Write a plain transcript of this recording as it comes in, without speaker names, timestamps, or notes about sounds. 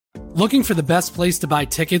Looking for the best place to buy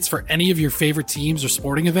tickets for any of your favorite teams or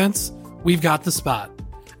sporting events? We've got the spot.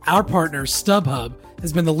 Our partner, StubHub,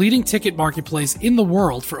 has been the leading ticket marketplace in the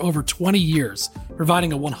world for over 20 years,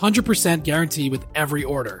 providing a 100% guarantee with every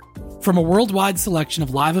order. From a worldwide selection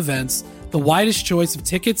of live events, the widest choice of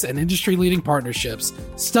tickets and industry-leading partnerships,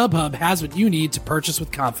 StubHub has what you need to purchase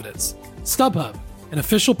with confidence. StubHub, an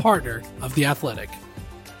official partner of The Athletic.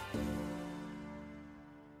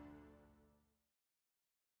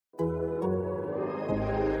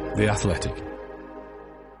 The Athletic.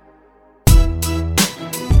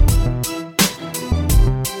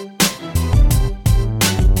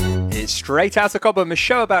 It's Straight Outta Cobham, a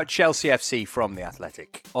show about Chelsea FC from The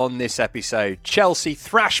Athletic. On this episode, Chelsea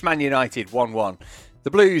thrash Man United 1-1.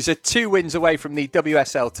 The Blues are 2 wins away from the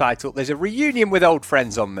WSL title. There's a reunion with old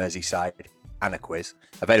friends on Merseyside and a quiz.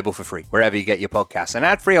 Available for free wherever you get your podcasts and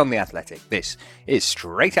ad-free on The Athletic. This is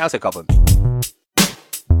Straight Outta Cobham.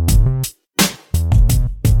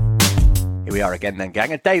 Here we are again then,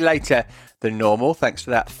 gang. A day later than normal, thanks to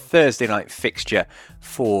that Thursday night fixture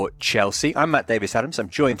for Chelsea. I'm Matt Davis-Adams. I'm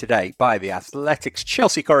joined today by The Athletic's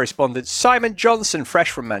Chelsea correspondent, Simon Johnson,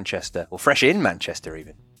 fresh from Manchester, or fresh in Manchester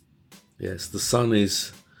even. Yes, the sun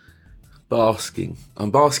is basking.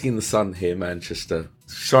 I'm basking in the sun here, Manchester,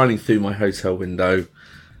 shining through my hotel window.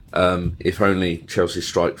 If only Chelsea's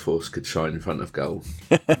strike force could shine in front of goal.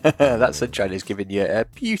 That sunshine is giving you a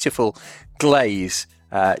beautiful glaze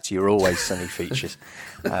to your always sunny features.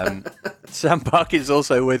 Sam Parkin's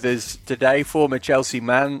also with us today, former Chelsea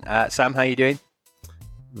man. Sam, how are you doing?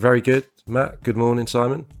 Very good, Matt. Good morning,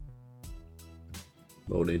 Simon.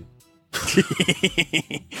 Morning.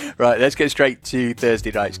 Right, let's get straight to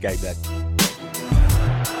Thursday night's game then. Here's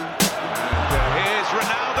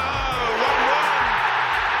Ronaldo, 1-1.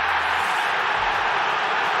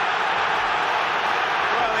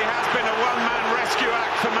 Well, he has been a one-man rescue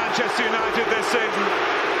act for Manchester United this season.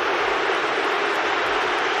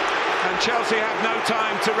 And Chelsea have no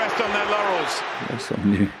time to rest on their laurels. There's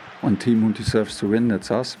only one team who deserves to win, that's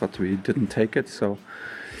us, but we didn't take it. So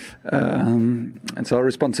it's our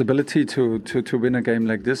responsibility to win a game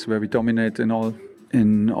like this, where we dominate in all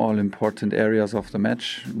important areas of the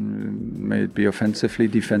match. May it be offensively,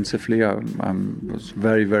 defensively. It was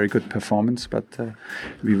very, very good performance, but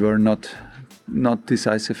we were not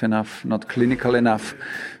decisive enough, not clinical enough.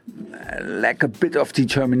 Lack a bit of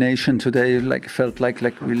determination today. Felt like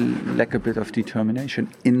we lack a bit of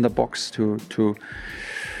determination in the box to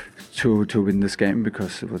win this game,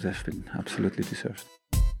 because it would have been absolutely deserved.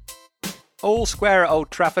 All square at Old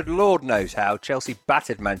Trafford. Lord knows how Chelsea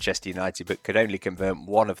battered Manchester United, but could only convert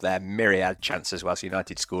one of their myriad chances, whilst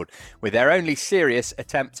United scored with their only serious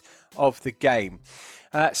attempt of the game.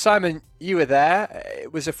 Simon, you were there.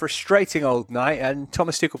 It was a frustrating old night, and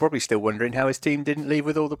Thomas Tuchel probably still wondering how his team didn't leave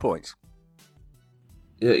with all the points.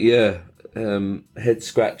 Yeah. Head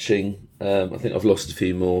scratching. I think I've lost a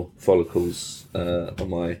few more follicles on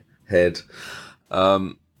my head.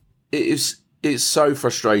 It's so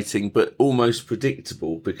frustrating, but almost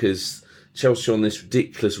predictable, because Chelsea on this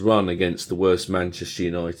ridiculous run against the worst Manchester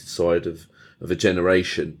United side of a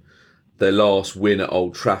generation. Their last win at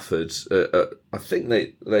Old Trafford, I think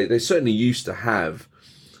they certainly used to have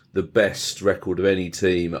the best record of any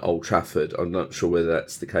team at Old Trafford. I'm not sure whether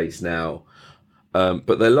that's the case now.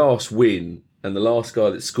 But their last win, and the last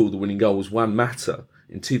guy that scored the winning goal, was Juan Mata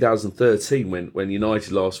in 2013 when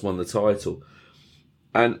United last won the title.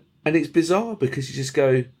 And it's bizarre, because you just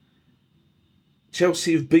go,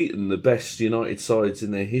 Chelsea have beaten the best United sides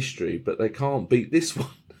in their history, but they can't beat this one.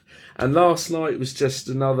 And last night was just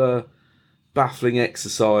another baffling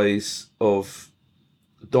exercise of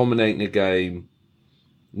dominating a game,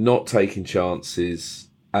 not taking chances,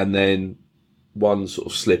 and then one sort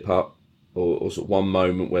of slip up or sort of one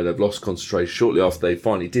moment where they've lost concentration shortly after they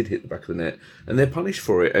finally did hit the back of the net, and they're punished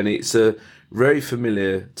for it. And it's a very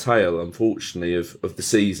familiar tale, unfortunately, of the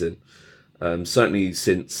season, certainly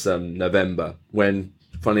since November, when,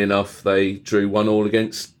 funny enough, they drew 1-1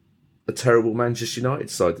 against a terrible Manchester United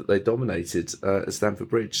side that they dominated at Stamford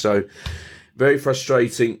Bridge. So very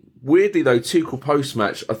frustrating. Weirdly, though, Tuchel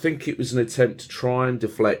post-match, I think it was an attempt to try and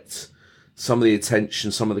deflect some of the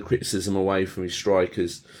attention, some of the criticism away from his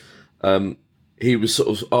strikers. He was sort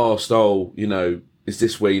of asked, is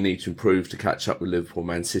this where you need to improve to catch up with Liverpool,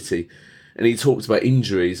 Man City? And he talked about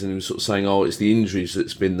injuries, and he was sort of saying, it's the injuries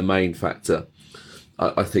that's been the main factor.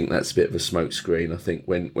 I think that's a bit of a smokescreen. I think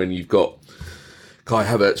when you've got Kai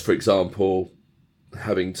Havertz, for example,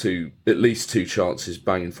 having at least 2 chances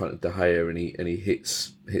bang in front of De Gea, and he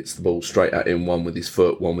hits the ball straight at him, one with his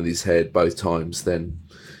foot, one with his head, both times, then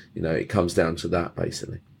it comes down to that,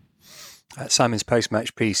 basically. Simon's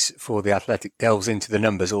post-match piece for The Athletic delves into the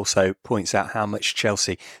numbers, also points out how much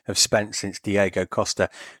Chelsea have spent since Diego Costa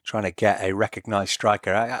trying to get a recognised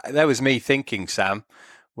striker. That was me thinking, Sam,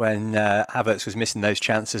 when Havertz was missing those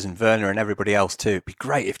chances and Werner and everybody else too. It'd be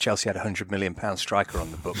great if Chelsea had a £100 million striker on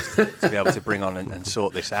the books to be able to bring on and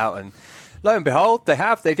sort this out. And lo and behold,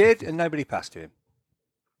 they did, and nobody passed to him.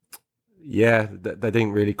 Yeah, they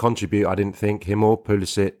didn't really contribute, I didn't think, him or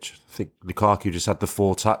Pulisic. I think Lukaku just had the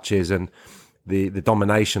 4 touches, and the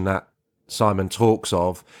domination that Simon talks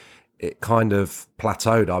of, it kind of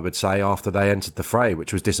plateaued, I would say, after they entered the fray,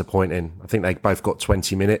 which was disappointing. I think they both got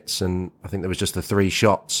 20 minutes, and I think there was just the 3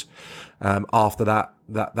 shots after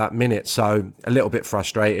that minute. So a little bit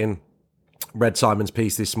frustrating. Read Simon's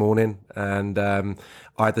piece this morning, and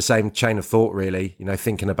I had the same chain of thought, really,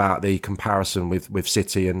 thinking about the comparison with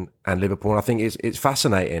City and Liverpool. And I think it's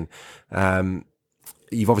fascinating.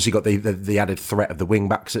 You've obviously got the added threat of the wing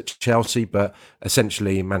backs at Chelsea, but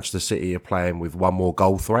essentially Manchester City are playing with one more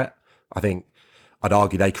goal threat. I think I'd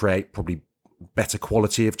argue they create probably better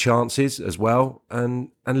quality of chances as well,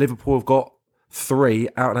 and Liverpool have got 3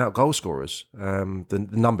 out and out goal scorers. The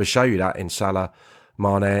numbers show you that in Salah,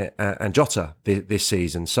 Mane and Jota this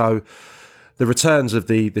season. So the returns of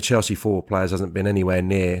the Chelsea forward players hasn't been anywhere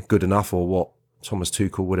near good enough, or what Thomas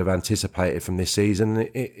Tuchel would have anticipated from this season.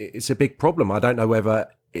 It's a big problem. I don't know whether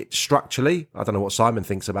it's structurally. I don't know what Simon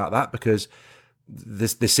thinks about that, because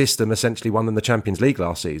the system essentially won them the Champions League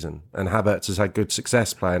last season, and Havertz has had good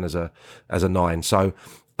success playing as a 9. So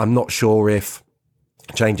I'm not sure if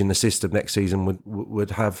changing the system next season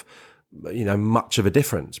would have much of a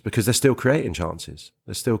difference, because they're still creating chances.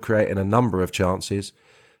 They're still creating a number of chances.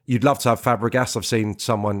 You'd love to have Fabregas. I've seen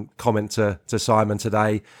someone comment to Simon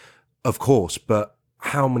today, of course, but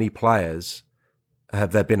how many players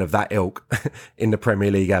have there been of that ilk in the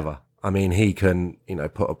Premier League ever? I mean, he can,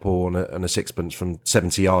 put a paw on a sixpence from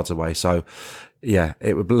 70 yards away. So, yeah,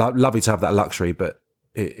 it would be lovely to have that luxury, but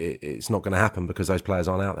it's not going to happen because those players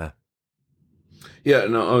aren't out there. Yeah,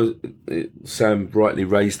 no, Sam rightly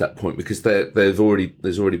raised that point, because there's already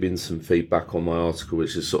been some feedback on my article,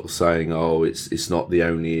 which is sort of saying, it's not the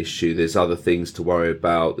only issue. There's other things to worry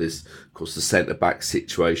about. There's, of course, the centre back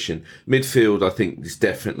situation. Midfield, I think, there's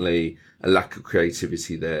definitely a lack of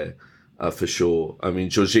creativity there, for sure. I mean,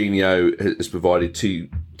 Jorginho has provided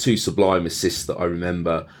two sublime assists that I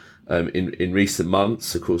remember in recent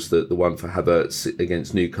months. Of course, the one for Havertz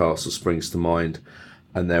against Newcastle springs to mind.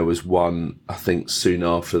 And there was one, I think, soon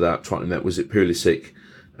after that, trying to remember, was it Pulisic?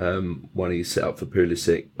 One he set up for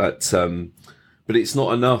Pulisic. But it's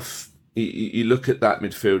not enough. You look at that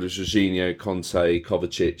midfield as Jorginho, Conte,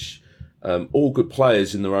 Kovacic, all good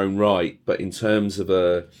players in their own right. But in terms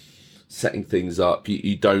of setting things up,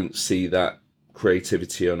 you don't see that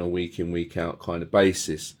creativity on a week in, week out kind of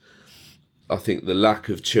basis. I think the lack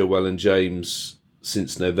of Chilwell and James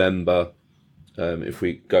since November, if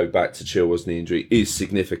we go back to Chilwell's knee injury, is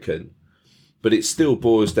significant. But it still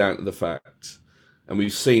boils down to the fact, and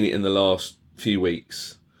we've seen it in the last few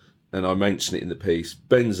weeks, and I mentioned it in the piece,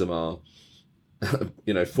 Benzema,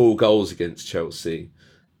 4 goals against Chelsea,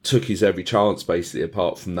 took his every chance basically,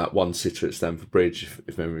 apart from that one sitter at Stamford Bridge,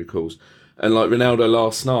 if memory recalls. And like Ronaldo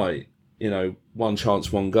last night, 1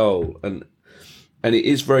 chance, 1 goal. And it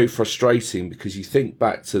is very frustrating, because you think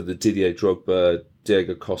back to the Didier Drogba,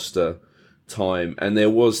 Diego Costa time, and there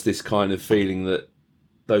was this kind of feeling that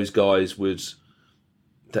those guys would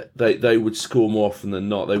score more often than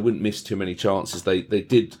not. They wouldn't miss too many chances. They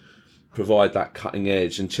did provide that cutting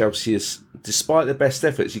edge, and Chelsea is, despite their best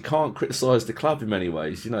efforts, you can't criticise the club in many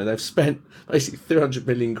ways. They've spent basically 300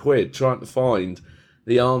 million quid trying to find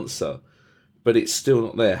the answer, but it's still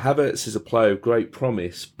not there. Havertz is a player of great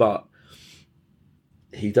promise, but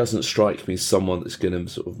he doesn't strike me as someone that's going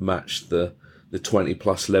to sort of match the 20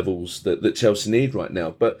 plus levels that Chelsea need right now.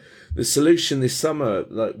 But the solution this summer,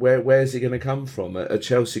 like where's it going to come from? Are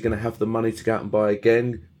Chelsea going to have the money to go out and buy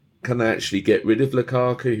again? Can they actually get rid of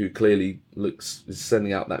Lukaku, who clearly is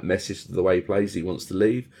sending out that message to the way he plays? He wants to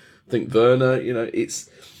leave. I think Werner,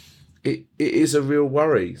 it is a real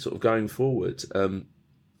worry sort of going forward.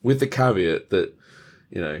 With the caveat that,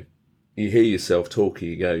 you hear yourself talking,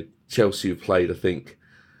 you go, Chelsea have played, I think,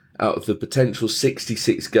 out of the potential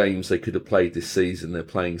 66 games they could have played this season, they're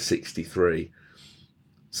playing 63.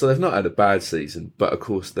 So they've not had a bad season, but of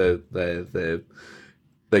course they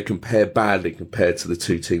compare badly compared to the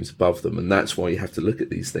 2 teams above them, and that's why you have to look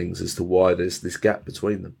at these things as to why there's this gap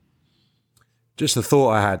between them. Just a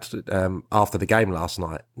thought I had after the game last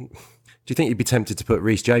night. Do you think you'd be tempted to put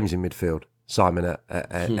Reece James in midfield, Simon,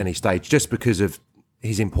 at any stage, just because of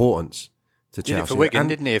his importance to Chelsea? Did it for Wigan,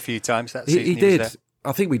 didn't he, a few times that season? He did.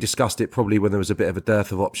 I think we discussed it probably when there was a bit of a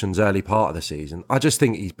dearth of options early part of the season. I just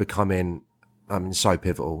think he's becoming, so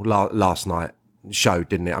pivotal. Last night showed,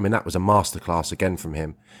 didn't it? I mean, that was a masterclass again from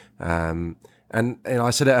him. And I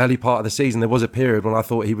said it early part of the season, there was a period when I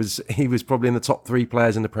thought he was probably in the top 3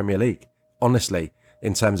 players in the Premier League, honestly,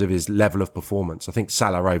 in terms of his level of performance. I think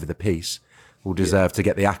Salah over the piece will deserve to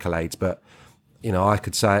get the accolades, but I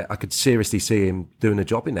could seriously see him doing a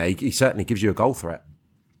job in there. He certainly gives you a goal threat.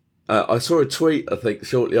 I saw a tweet, I think,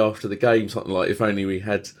 shortly after the game, something like, if only we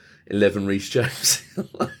had 11 Reece James.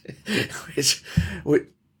 which,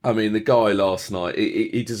 I mean, the guy last night,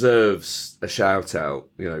 he deserves a shout-out,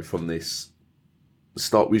 from this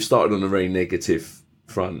start. We've started on a very negative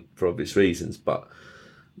front for obvious reasons, but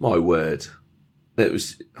my word, it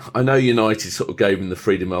was. I know United sort of gave him the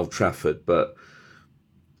freedom of Old Trafford, but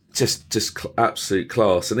just absolute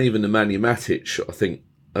class. And even Nemanja Matic, I think,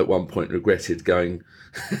 at one point regretted going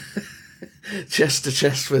chest to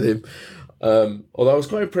chest with him. Although I was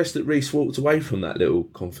quite impressed that Reece walked away from that little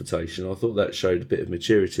confrontation. I thought that showed a bit of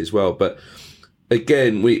maturity as well. But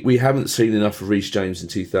again, we haven't seen enough of Reece James in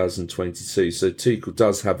 2022. So Tuchel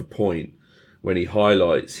does have a point when he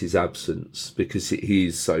highlights his absence, because he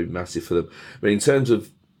is so massive for them. But in terms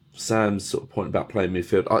of Sam's sort of point about playing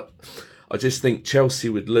midfield, I just think Chelsea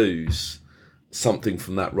would lose something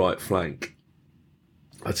from that right flank.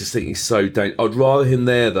 I just think he's so dangerous. I'd rather him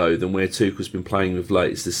there, though, than where Tuchel's been playing with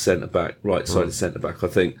late as the centre-back, right-sided centre-back. I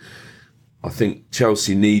think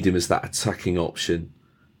Chelsea need him as that attacking option,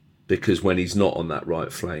 because when he's not on that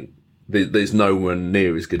right flank, there's no one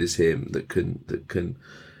near as good as him that can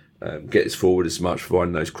get us forward as much,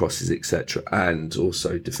 providing those crosses, etc., and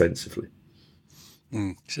also defensively.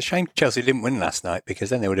 It's a shame Chelsea didn't win last night,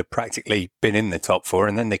 because then they would have practically been in the top 4,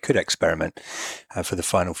 and then they could experiment for the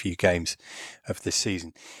final few games of the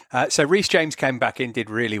season. So Reece James came back in, did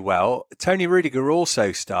really well. Tony Rudiger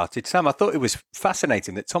also started. Sam, I thought it was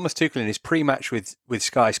fascinating that Thomas Tuchel in his pre-match with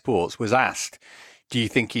Sky Sports was asked, do you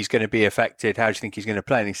think he's going to be affected? How do you think he's going to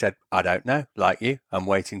play? And he said, I don't know, like you. I'm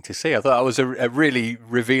waiting to see. I thought that was a really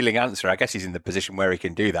revealing answer. I guess he's in the position where he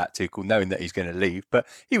can do that, Tuchel, knowing that he's going to leave. But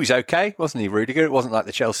he was okay, wasn't he, Rudiger? It wasn't like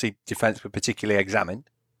the Chelsea defence were particularly examined.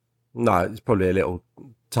 No, it's probably a little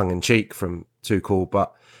tongue-in-cheek from Tuchel.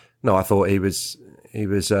 But no, I thought he was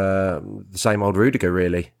the same old Rudiger,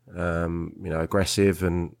 really. Aggressive,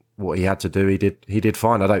 and what he had to do, he did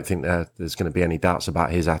fine. I don't think there's going to be any doubts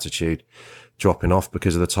about his attitude dropping off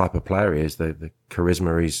because of the type of player he is, the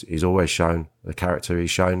charisma he's always shown, the character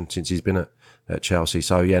he's shown since he's been at Chelsea.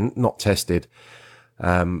 So yeah, not tested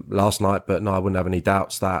last night, but no, I wouldn't have any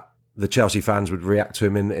doubts that the Chelsea fans would react to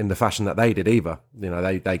him in the fashion that they did either.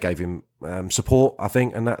 They gave him support, I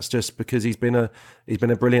think, and that's just because he's been a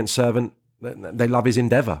brilliant servant. They love his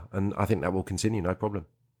endeavour, and I think that will continue, no problem.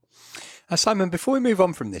 Simon, before we move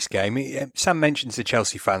on from this game, Sam mentions the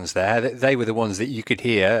Chelsea fans there. They were the ones that you could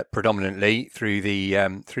hear predominantly through the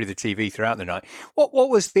TV throughout the night. What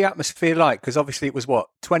was the atmosphere like? Because obviously it was,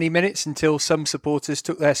 20 minutes until some supporters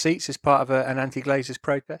took their seats as part of an anti-Glazers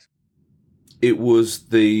protest? It was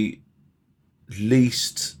the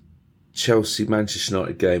least Chelsea-Manchester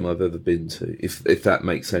United game I've ever been to, if that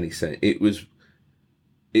makes any sense. It was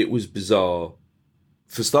bizarre.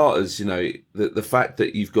 For starters, the fact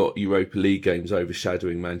that you've got Europa League games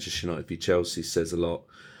overshadowing Manchester United v Chelsea says a lot.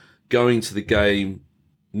 Going to the game,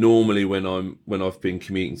 normally when I've been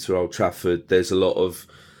commuting to Old Trafford, there's a lot of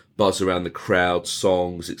buzz around the crowd,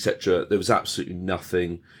 songs, etc. There was absolutely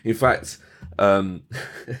nothing. In fact, the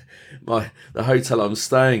hotel I'm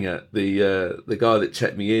staying at, the guy that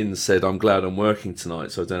checked me in said, "I'm glad I'm working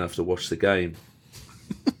tonight, so I don't have to watch the game."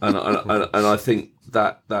 and I think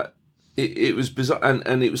that. It was bizarre,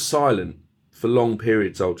 and it was silent for long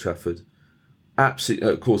periods, Old Trafford. Absolutely,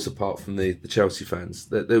 of course, apart from the Chelsea fans.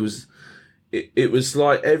 There was, it was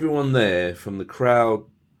like everyone there, from the crowd,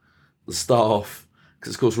 the staff,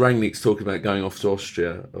 because of course Rangnick's talking about going off to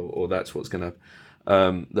Austria, or that's what's going to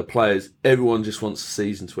happen. The players, everyone just wants the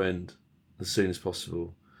season to end as soon as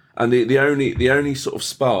possible. And the only sort of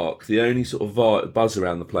spark, the only sort of buzz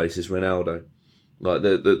around the place is Ronaldo. Like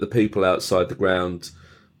the people outside the ground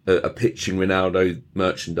are pitching Ronaldo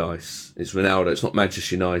merchandise. It's Ronaldo. It's not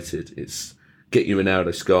Manchester United. It's get you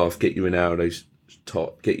Ronaldo scarf, get you Ronaldo's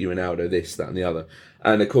top, get you Ronaldo this, that and the other.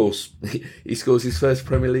 And of course, he scores his first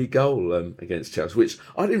Premier League goal against Chelsea, which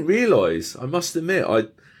I didn't realise. I must admit,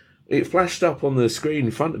 it flashed up on the screen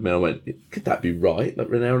in front of me. I went, could that be right? Like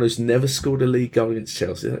Ronaldo's never scored a league goal against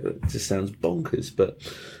Chelsea. That just sounds bonkers. But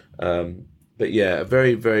yeah, a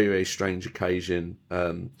very, very, very strange occasion.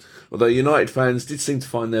 Although United fans did seem to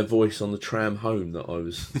find their voice on the tram home that I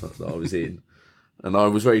was in. And I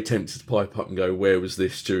was very tempted to pipe up and go, where was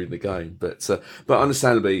this during the game? But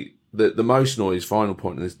understandably, the most noise, final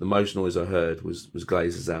point in this, the most noise I heard was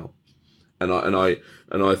Glazer's out. And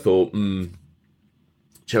I thought,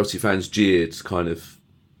 Chelsea fans jeered kind of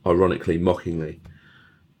ironically, mockingly.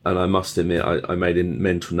 And I must admit, I made a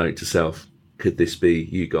mental note to self, could this be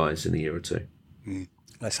you guys in a year or two?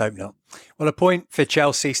 Let's hope not. Well, a point for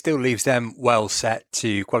Chelsea still leaves them well set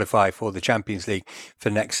to qualify for the Champions League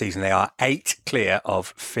for next season. They are 8 clear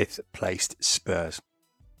of 5th placed Spurs.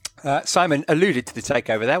 Simon alluded to the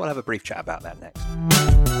takeover there. We'll have a brief chat about that next.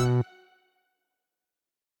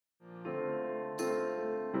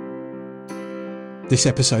 This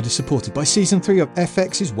episode is supported by Season 3 of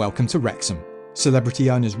FX's Welcome to Wrexham. Celebrity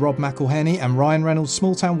owners Rob McElhenney and Ryan Reynolds'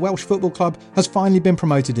 small-town Welsh football club has finally been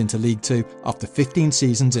promoted into League 2 after 15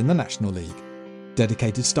 seasons in the National League.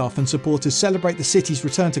 Dedicated staff and supporters celebrate the city's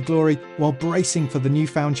return to glory while bracing for the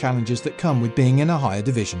newfound challenges that come with being in a higher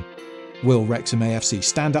division. Will Wrexham AFC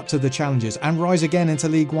stand up to the challenges and rise again into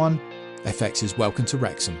League 1? FX's Welcome to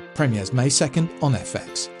Wrexham premieres May 2nd on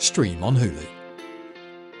FX. Stream on Hulu.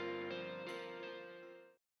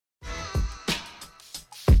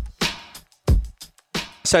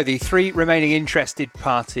 So the 3 remaining interested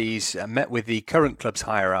parties met with the current club's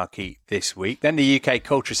hierarchy this week. Then the UK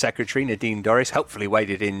Culture Secretary, Nadine Dorries, helpfully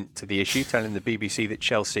waded into the issue, telling the BBC that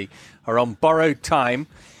Chelsea are on borrowed time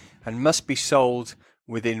and must be sold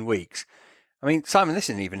within weeks. I mean, Simon, this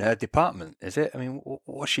isn't even her department, is it? I mean,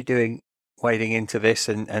 what's she doing wading into this,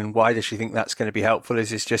 and why does she think that's going to be helpful?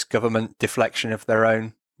 Is this just government deflection of their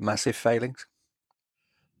own massive failings?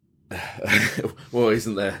 Well,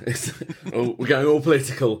 isn't there? We're going all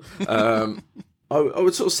political. I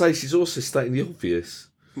would sort of say she's also stating the obvious.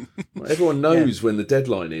 Everyone knows when the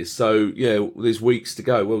deadline is. So, yeah, there's weeks to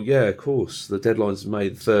go. Well, yeah, of course. The deadline's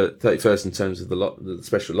made 31st in terms of the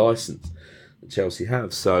special licence that Chelsea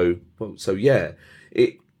have. So yeah.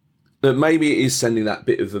 But maybe it is sending that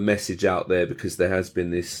bit of a message out there because there has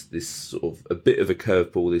been this sort of a bit of a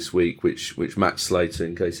curveball this week, which Matt Slater,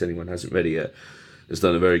 in case anyone hasn't read it yet, has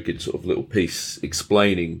done a very good sort of little piece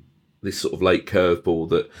explaining this sort of late curveball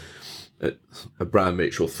that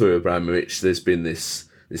Abramovich, or through Abramovich, there's been this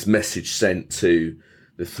message sent to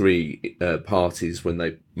the 3 parties when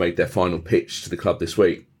they made their final pitch to the club this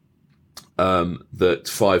week, that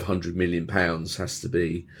 £500 million has to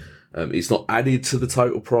be, it's not added to the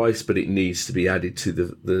total price, but it needs to be added to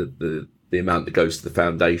the amount that goes to the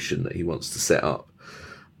foundation that he wants to set up.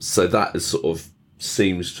 So that is sort of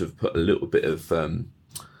seems to have put a little bit of a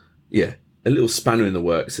little spanner in the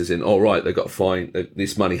works, as in, all right, they've got to find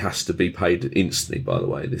this money has to be paid instantly, by the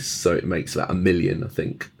way, so it makes about $1 million, I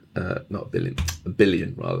think, not $1 billion, $1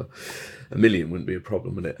 billion rather. $1 million wouldn't be a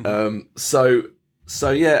problem, would it?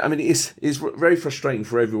 So yeah, I mean, it's very frustrating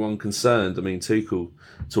for everyone concerned. I mean, Tuchel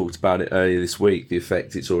talked about it earlier this week, the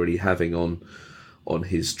effect it's already having on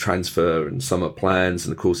his transfer and summer plans,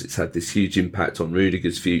 and of course it's had this huge impact on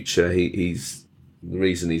Rudiger's future. He's the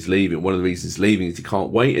reason he's leaving. One of the reasons he's leaving is he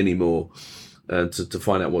can't wait anymore to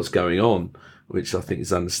find out what's going on, which I think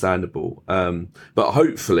is understandable. But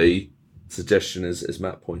hopefully, suggestion, as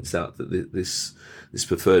Matt points out, that this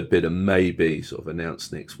preferred bidder may be sort of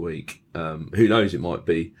announced next week. Who knows? It might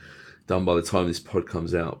be done by the time this pod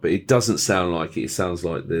comes out. But it doesn't sound like it. It sounds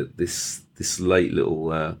like this late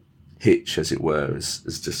little hitch, as it were, has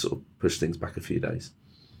just sort of pushed things back a few days.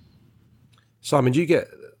 Simon, do you get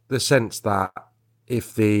the sense that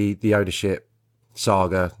if the ownership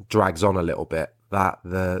saga drags on a little bit, that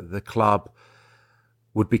the club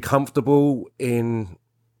would be comfortable in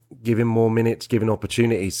giving more minutes, giving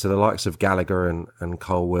opportunities to the likes of Gallagher and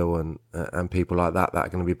Colwill and people like that are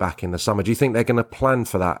going to be back in the summer? Do you think they're going to plan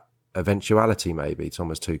for that eventuality, maybe,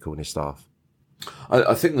 Thomas Tuchel and his staff?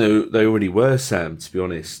 I think they already were, Sam, to be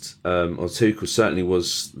honest. Or Tuchel certainly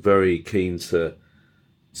was very keen to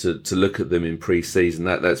look at them in pre-season.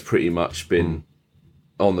 That's pretty much been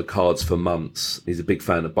on the cards for months. He's a big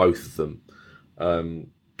fan of both of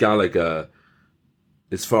them. Gallagher,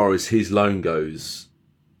 as far as his loan goes,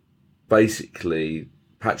 basically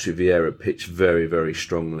Patrick Vieira pitched very, very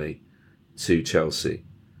strongly to Chelsea.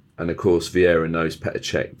 And of course, Vieira knows Petr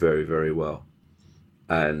Cech very, very well.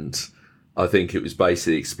 And I think it was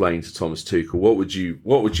basically explained to Thomas Tuchel, what would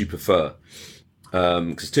you prefer?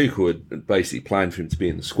 Because Tuchel had basically planned for him to be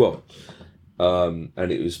in the squad.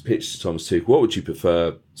 And it was pitched to Thomas Tuchel, what would you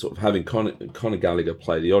prefer, sort of having Conor Gallagher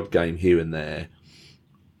play the odd game here and there,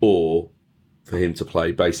 or for him to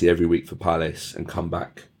play basically every week for Palace and come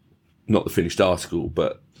back, not the finished article,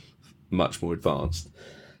 but much more advanced.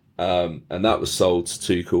 And that was sold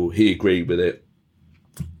to Tuchel. He agreed with it.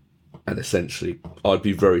 And essentially, I'd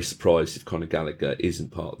be very surprised if Conor Gallagher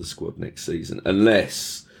isn't part of the squad next season,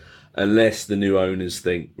 unless the new owners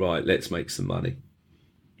think, right, let's make some money.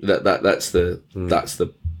 That's the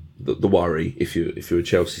worry if you're a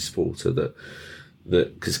Chelsea supporter, that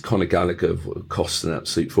because Conor Gallagher costs an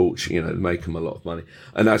absolute fortune, they make him a lot of money.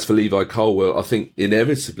 And as for Levi Colwill, I think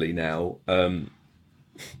inevitably now,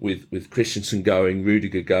 with Christensen going,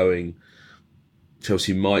 Rudiger going,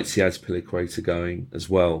 Chelsea might see Azpilicueta going as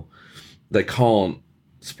well. They can't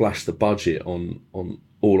splash the budget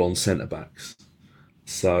on centre backs.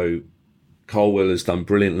 So Colwill has done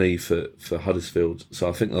brilliantly for Huddersfield. So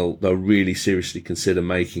I think they'll really seriously consider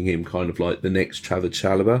making him kind of like the next David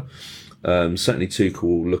Chalobah. Certainly Tuchel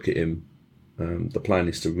will look at him. The plan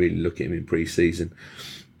is to really look at him in pre-season.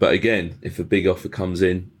 But again, if a big offer comes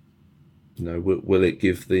in, will it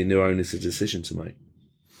give the new owners a decision to make?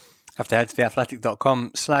 Have to head to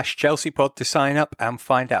theathletic.com/ChelseaPod to sign up and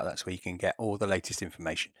find out. That's where you can get all the latest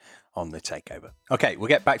information on the takeover. Okay, we'll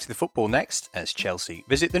get back to the football next as Chelsea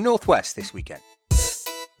visit the Northwest this weekend. So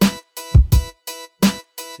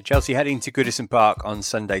Chelsea heading to Goodison Park on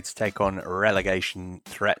Sunday to take on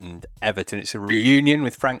relegation-threatened Everton. It's a reunion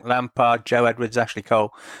with Frank Lampard, Joe Edwards, Ashley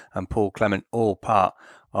Cole and Paul Clement, all part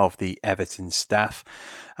of the Everton staff.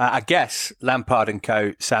 I guess Lampard and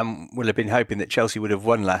co, Sam, will have been hoping that Chelsea would have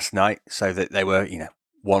won last night so that they were,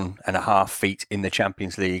 1.5 feet in the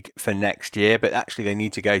Champions League for next year. But actually they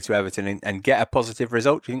need to go to Everton and get a positive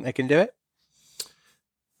result. Do you think they can do it?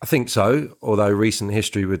 I think so, although recent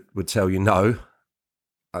history would tell you no.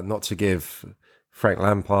 Not to give Frank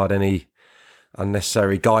Lampard any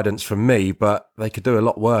unnecessary guidance from me, but they could do a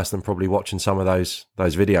lot worse than probably watching some of those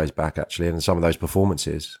videos back, actually, and some of those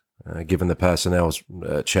performances. Given the personnel's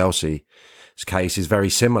Chelsea's case is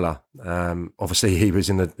very similar. Obviously, he was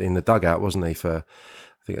in the dugout, wasn't he, for I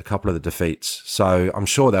think a couple of the defeats. So I'm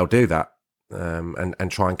sure they'll do that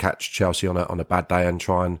and try and catch Chelsea on a bad day and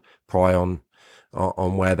try and pry on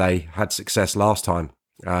where they had success last time.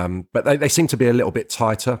 But they seem to be a little bit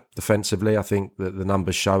tighter defensively. I think that the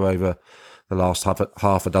numbers show over the last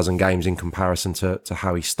half a dozen games in comparison to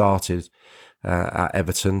how he started at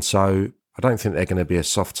Everton. So I don't think they're going to be a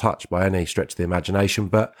soft touch by any stretch of the imagination,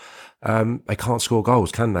 but they can't score goals,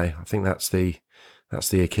 can they? I think that's the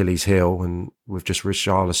Achilles heel, and with just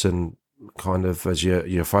Richarlison kind of as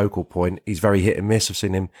your focal point, he's very hit and miss. I've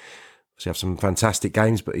seen him have some fantastic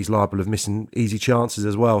games, but he's liable of missing easy chances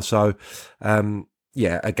as well. So, a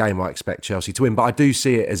game I expect Chelsea to win, but I do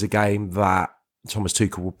see it as a game that Thomas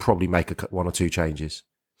Tuchel will probably make one or two changes.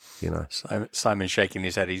 Simon's shaking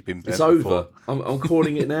his head. He's been. It's over. I'm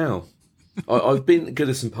calling it now. I've been at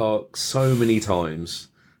Goodison Park so many times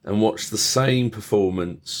and watched the same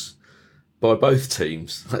performance by both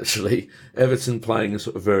teams, actually. Everton playing a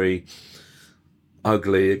sort of very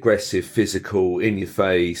ugly, aggressive, physical,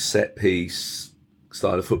 in-your-face, set-piece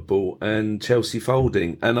style of football, and Chelsea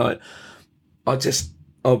folding. And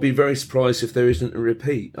I'll be very surprised if there isn't a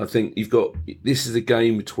repeat. I think this is a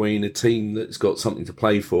game between a team that's got something to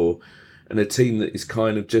play for and a team that is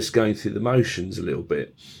kind of just going through the motions a little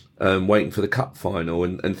bit. Waiting for the cup final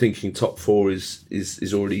and thinking top four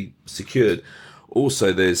is already secured.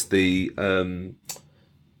 Also, there's the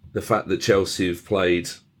fact that Chelsea have played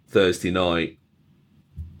Thursday night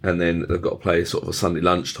and then they've got to play sort of a Sunday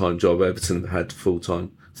lunchtime job. Everton have had full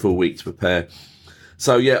week to prepare.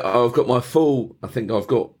 So I've got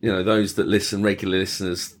those that listen, regular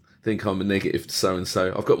listeners, think I'm a negative to so and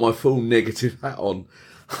so. I've got my full negative hat on.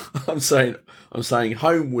 I'm saying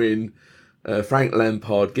home win. Frank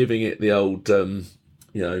Lampard giving it the old,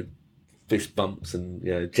 fist bumps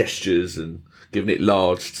and gestures and giving it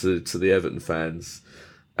large to the Everton fans,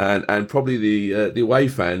 and probably the away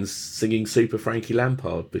fans singing Super Frankie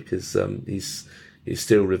Lampard because he's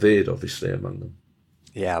still revered, obviously, among them.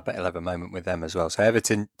 Yeah, I bet he'll have a moment with them as well. So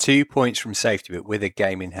Everton 2 points from safety, but with a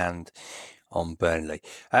game in hand on Burnley.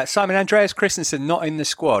 Simon, Andreas Christensen not in the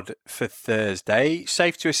squad for Thursday.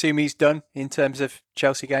 Safe to assume he's done in terms of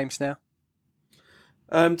Chelsea games now?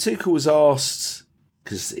 Tuchel was asked,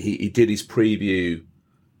 because he did his preview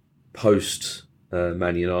post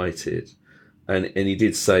Man United, and he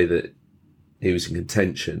did say that he was in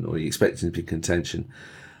contention, or he expected him to be in contention.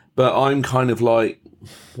 But I'm kind of like,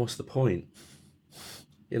 what's the point?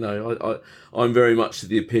 I'm very much of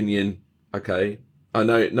the opinion, okay, I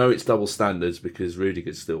know it's double standards because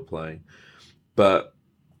Rudiger's still playing, but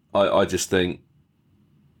I just think,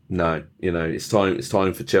 no, it's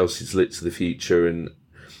time for Chelsea to look to the future, and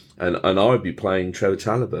I would be playing Trevor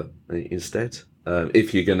Chalobah instead.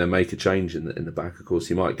 If you're going to make a change in the back, of course,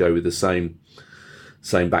 you might go with the same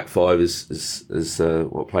same back five as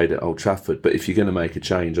what played at Old Trafford. But if you're going to make a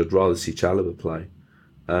change, I'd rather see Chalobah play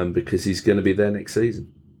because he's going to be there next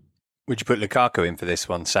season. Would you put Lukaku in for this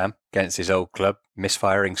one, Sam, against his old club,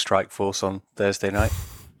 misfiring strike force on Thursday night?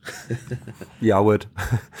 Yeah, I would.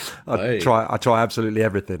 I'd try absolutely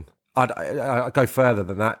everything. I'd go further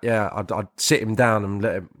than that. Yeah, I'd sit him down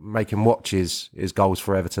and make him watch his goals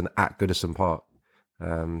for Everton at Goodison Park.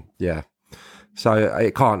 Yeah, so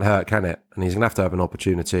it can't hurt, can it? And he's going to have an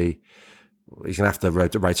opportunity. He's going to have to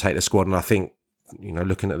rotate the squad. And I think,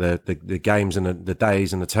 looking at the games and the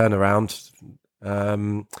days and the turnaround,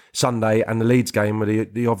 Sunday and the Leeds game are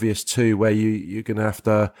the obvious two where you're going to have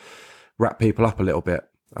to wrap people up a little bit,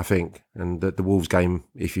 I think. And the Wolves game,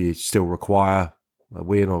 if you still require a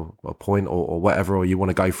win or a point or whatever, or you want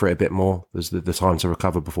to go for it a bit more, there's the time to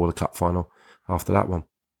recover before the cup final after that one.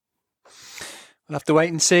 We'll have to wait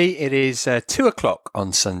and see. It is 2:00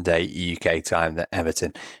 on Sunday UK time that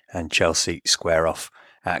Everton and Chelsea square off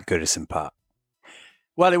at Goodison Park.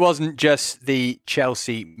 Well, it wasn't just the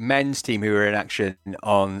Chelsea men's team who were in action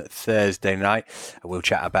on Thursday night. We'll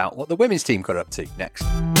chat about what the women's team got up to next.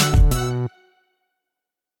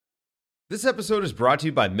 This episode is brought to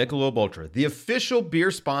you by Michelob Ultra, the official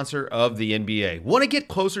beer sponsor of the NBA. Want to get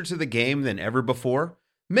closer to the game than ever before?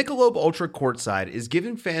 Michelob Ultra Courtside is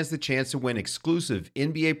giving fans the chance to win exclusive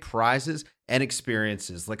NBA prizes and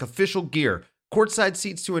experiences like official gear, courtside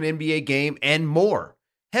seats to an NBA game, and more.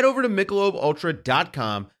 Head over to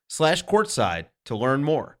MichelobUltra.com/courtside to learn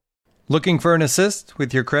more. Looking for an assist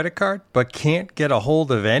with your credit card but can't get a hold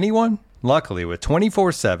of anyone? Luckily, with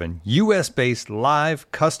 24/7 US-based live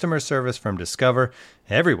customer service from Discover,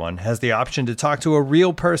 everyone has the option to talk to a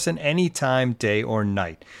real person anytime, day or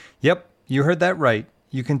night. Yep, you heard that right.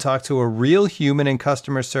 You can talk to a real human in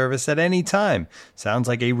customer service at any time. Sounds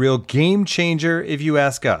like a real game changer if you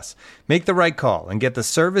ask us. Make the right call and get the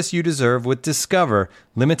service you deserve with Discover.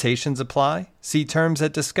 Limitations apply. See terms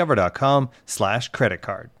at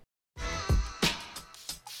discover.com/creditcard.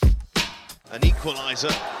 An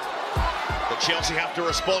equaliser that Chelsea have to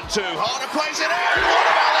respond to. Harder plays it in. What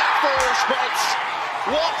about that force, folks?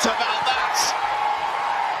 What about that?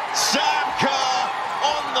 Sam Kerr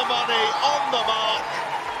on the money, on the mark.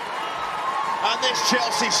 And this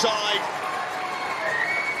Chelsea side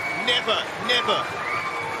never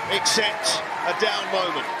accept a down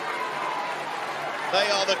moment. They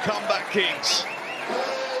are the comeback kings.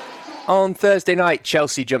 On Thursday night,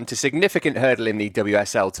 Chelsea jumped a significant hurdle in the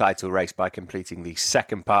WSL title race by completing the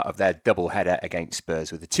second part of their double-header against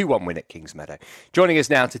Spurs with a 2-1 win at Kingsmeadow. Joining us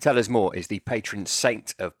now to tell us more is the patron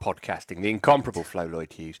saint of podcasting, the incomparable Flo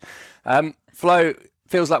Lloyd-Hughes. Flo,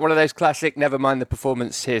 feels like one of those classic, never mind the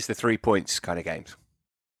performance, here's the 3 points kind of games.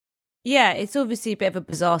 Yeah, it's obviously a bit of a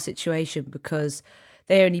bizarre situation because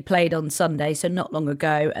they only played on Sunday, so not long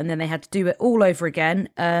ago, and then they had to do it all over again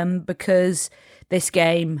because this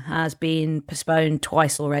game has been postponed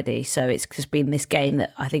twice already. So it's just been this game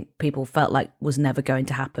that I think people felt like was never going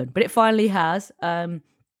to happen. But it finally has.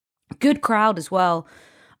 Good crowd as well.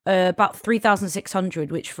 About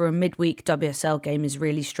 3,600, which for a midweek WSL game is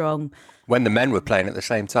really strong. When the men were playing at the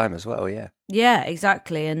same time as well, yeah. Yeah,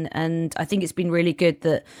 exactly. And I think it's been really good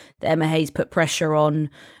that Emma Hayes put pressure on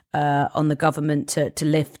the government to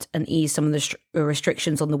lift and ease some of the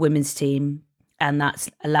restrictions on the women's team. And that's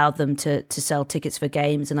allowed them to sell tickets for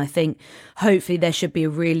games. And I think hopefully there should be a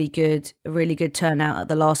really good turnout at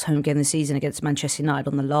the last home game of the season against Manchester United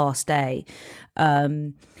on the last day.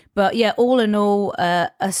 But yeah, all in all, a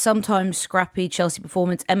sometimes scrappy Chelsea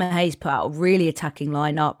performance. Emma Hayes put out a really attacking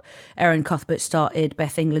lineup. Erin Cuthbert started,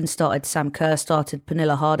 Beth England started, Sam Kerr started,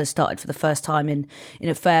 Pernilla Harder started for the first time in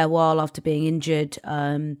a fair while after being injured.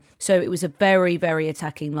 So it was a very, very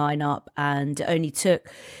attacking lineup, and it only took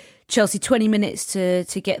Chelsea 20 minutes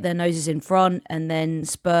to get their noses in front, and then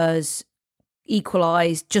Spurs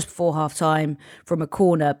equalised just before half-time from a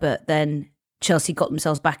corner, but then Chelsea got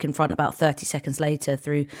themselves back in front about 30 seconds later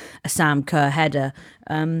through a Sam Kerr header.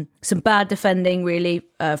 Some bad defending, really,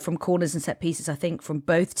 from corners and set pieces, I think, from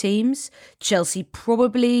both teams. Chelsea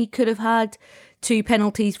probably could have had 2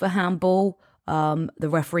 penalties for handball. The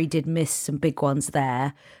referee did miss some big ones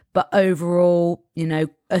there. But overall,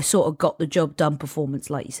 a sort of got the job done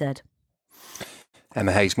performance, like you said.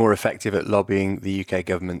 Emma Hayes more effective at lobbying the UK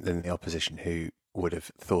government than the opposition, who would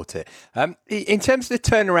have thought it. In terms of the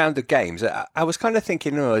turnaround of games, I was kind of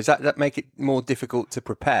thinking, does that make it more difficult to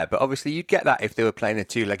prepare? But obviously you'd get that if they were playing a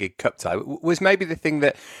 2-legged cup tie. Was maybe the thing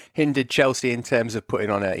that hindered Chelsea in terms of putting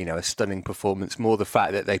on a stunning performance more the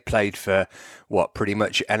fact that they played for, pretty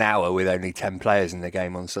much an hour with only 10 players in the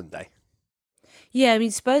game on Sunday? Yeah, I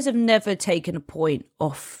mean, Spurs have never taken a point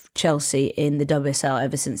off Chelsea in the WSL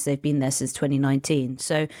ever since they've been there since 2019.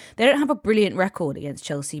 So they don't have a brilliant record against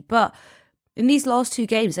Chelsea, but in these last 2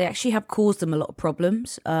 games, they actually have caused them a lot of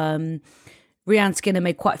problems. Rhian Skinner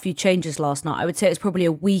made quite a few changes last night. I would say it was probably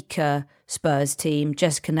a weaker Spurs team.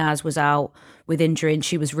 Jessica Naz was out with injury and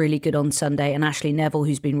she was really good on Sunday. And Ashley Neville,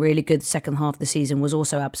 who's been really good the second half of the season, was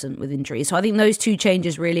also absent with injury. So I think those 2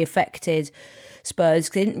 changes really affected Spurs.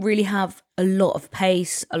 They didn't really have a lot of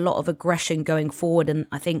pace, a lot of aggression going forward. And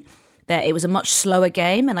I think that it was a much slower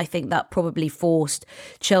game. And I think that probably forced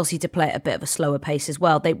Chelsea to play at a bit of a slower pace as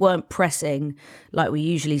well. They weren't pressing like we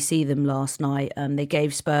usually see them last night. They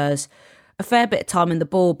gave Spurs a fair bit of time in the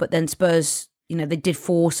ball, but then Spurs, they did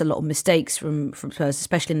force a lot of mistakes from Spurs,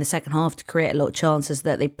 especially in the second half, to create a lot of chances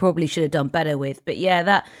that they probably should have done better with. But yeah,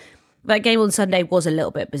 that game on Sunday was a little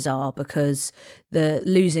bit bizarre because the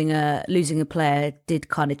losing a player did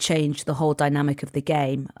kind of change the whole dynamic of the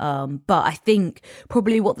game. But I think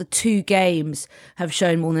probably what the 2 games have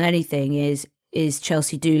shown more than anything is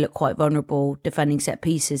Chelsea do look quite vulnerable defending set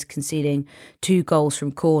pieces, conceding 2 goals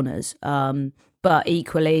from corners. But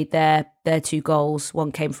equally, their 2 goals,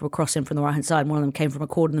 one came from a crossing from the right-hand side, and one of them came from a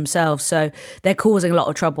corner themselves. So they're causing a lot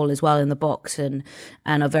of trouble as well in the box and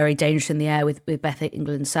are very dangerous in the air with Beth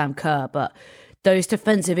England and Sam Kerr. But those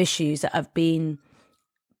defensive issues that have been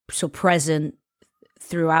so present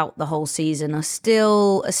throughout the whole season are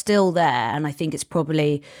still there. And I think it's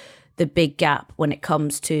probably the big gap when it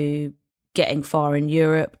comes to getting far in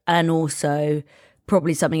Europe, and also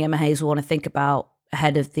probably something Emma Hayes will want to think about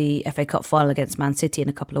ahead of the FA Cup final against Man City in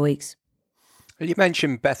a couple of weeks. Well, you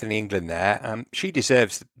mentioned Bethany England there. She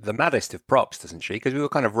deserves the maddest of props, doesn't she? Because we were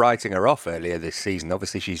kind of writing her off earlier this season.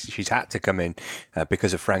 Obviously, she's had to come in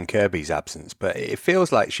because of Fran Kirby's absence, but it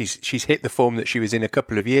feels like she's hit the form that she was in a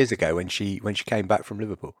couple of years ago when she came back from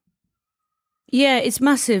Liverpool. Yeah, it's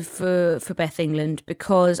massive for Beth England,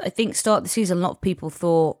 because I think start of the season a lot of people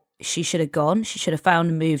thought she should have gone. She should have found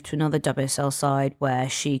a move to another WSL side where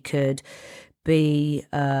she could be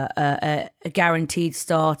a guaranteed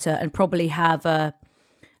starter and probably have a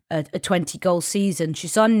 20-goal season. She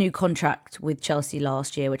signed a new contract with Chelsea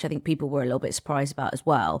last year, which I think people were a little bit surprised about as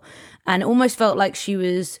well. And it almost felt like she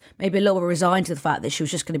was maybe a little bit resigned to the fact that she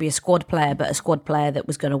was just going to be a squad player, but a squad player that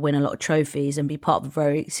was going to win a lot of trophies and be part of a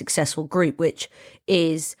very successful group, which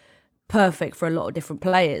is perfect for a lot of different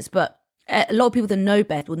players. But a lot of people that know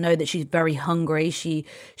Beth will know that she's very hungry. She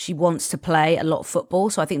wants to play a lot of football.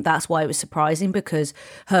 So I think that's why it was surprising, because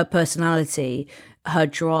her personality, her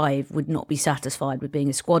drive would not be satisfied with being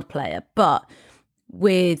a squad player. But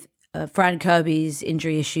with Fran Kirby's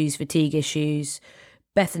injury issues, fatigue issues,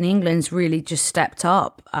 Bethany England's really just stepped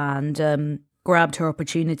up and grabbed her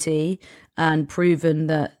opportunity and proven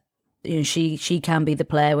that she can be the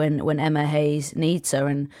player when Emma Hayes needs her.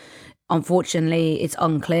 And unfortunately, it's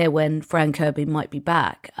unclear when Fran Kirby might be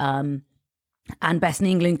back. And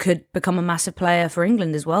Bethany England could become a massive player for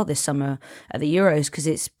England as well this summer at the Euros, because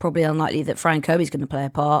it's probably unlikely that Fran Kirby's going to play a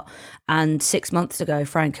part. And 6 months ago,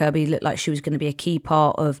 Fran Kirby looked like she was going to be a key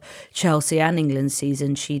part of Chelsea and England's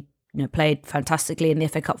season. She played fantastically in the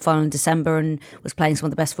FA Cup final in December and was playing some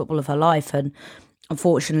of the best football of her life. And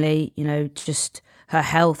unfortunately, just her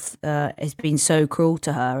health has been so cruel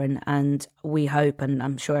to her, and we hope, and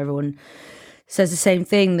I'm sure everyone says the same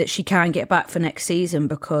thing, that she can get back for next season,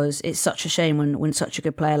 because it's such a shame when such a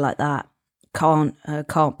good player like that can't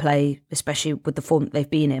play, especially with the form that they've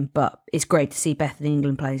been in. But it's great to see Bethany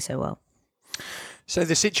England play so well. So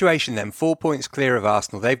the situation then, 4 points clear of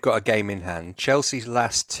Arsenal. They've got a game in hand. Chelsea's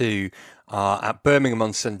last 2 are at Birmingham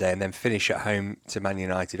on Sunday and then finish at home to Man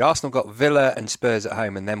United. Arsenal got Villa and Spurs at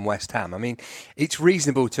home and then West Ham. I mean, it's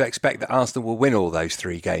reasonable to expect that Arsenal will win all those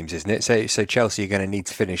 3 games, isn't it? So Chelsea are going to need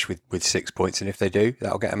to finish with 6 points, and if they do,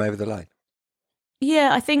 that'll get them over the line.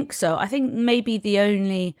 Yeah, I think so. I think maybe the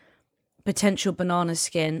only potential banana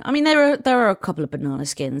skin, I mean, there are a couple of banana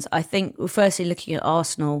skins. I think, firstly, looking at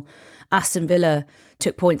Arsenal, Aston Villa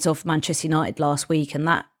took points off Manchester United last week, and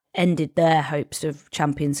that ended their hopes of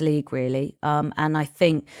Champions League, really. And I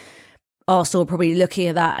think Arsenal are probably looking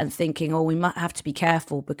at that and thinking, we might have to be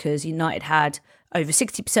careful, because United had over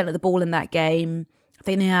 60% of the ball in that game. I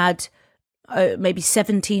think they had maybe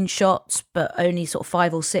 17 shots, but only sort of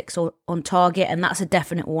 5 or 6 on target. And that's a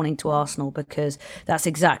definite warning to Arsenal, because that's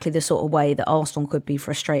exactly the sort of way that Arsenal could be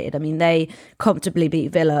frustrated. I mean, they comfortably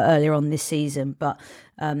beat Villa earlier on this season, but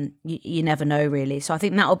you never know, really. So I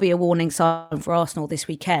think that'll be a warning sign for Arsenal this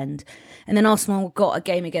weekend. And then Arsenal got a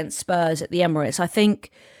game against Spurs at the Emirates. I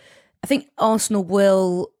think Arsenal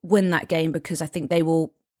will win that game, because I think they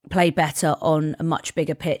will play better on a much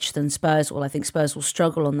bigger pitch than Spurs will. I think Spurs will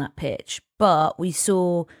struggle on that pitch. But we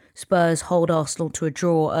saw Spurs hold Arsenal to a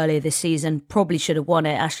draw earlier this season. Probably should have won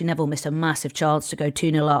it. Ashley Neville missed a massive chance to go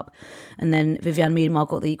 2-0 up. And then Viviane Miedema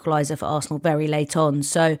got the equaliser for Arsenal very late on.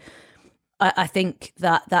 So I think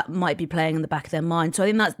that might be playing in the back of their mind. So I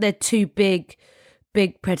think that they're two big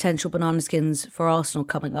potential banana skins for Arsenal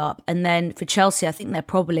coming up. And then for Chelsea, I think they're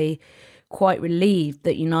probably quite relieved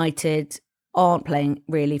that United aren't playing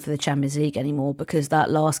really for the Champions League anymore, because that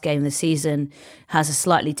last game of the season has a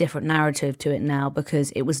slightly different narrative to it now,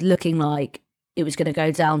 because it was looking like it was going to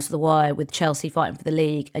go down to the wire with Chelsea fighting for the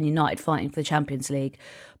league and United fighting for the Champions League.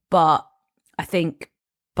 But I think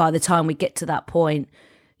by the time we get to that point,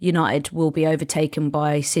 United will be overtaken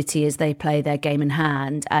by City as they play their game in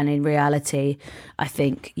hand. And in reality, I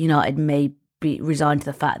think United may be resigned to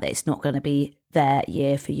the fact that it's not going to be their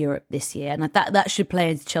year for Europe this year, and that should play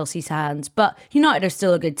into Chelsea's hands. But United are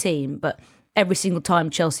still a good team, but every single time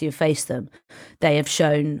Chelsea have faced them, they have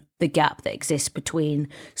shown the gap that exists between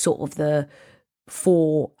sort of the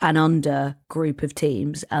 4 and under group of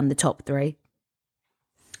teams and the top 3.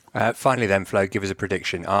 Finally then, Flo, give us a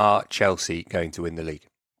prediction. Are Chelsea going to win the league?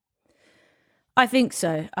 I think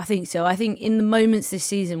so. I think in the moments this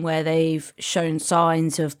season where they've shown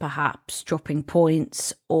signs of perhaps dropping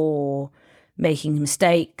points or making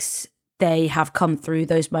mistakes, they have come through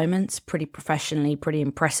those moments pretty professionally, pretty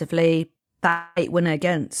impressively. That 8 winner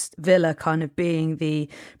against Villa kind of being the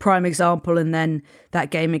prime example, and then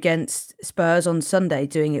that game against Spurs on Sunday,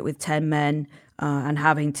 doing it with 10 men and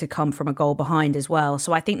having to come from a goal behind as well.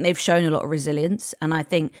 So I think they've shown a lot of resilience, and I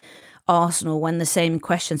think Arsenal, when the same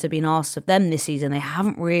questions have been asked of them this season, they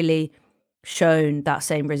haven't really shown that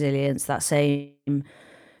same resilience, that same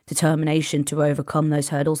determination to overcome those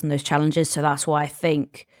hurdles and those challenges. So that's why I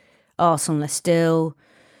think Arsenal are still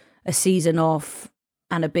a season off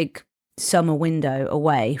and a big summer window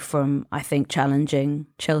away from, I think, challenging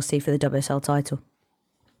Chelsea for the WSL title.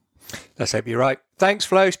 Let's hope you're right. Thanks,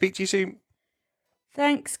 Flo. Speak to you soon.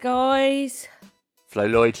 Thanks, guys. Flo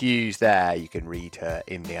Lloyd-Hughes there. You can read her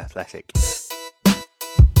in The Athletic.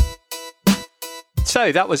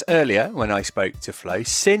 So that was earlier when I spoke to Flo.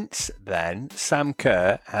 Since then, Sam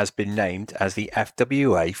Kerr has been named as the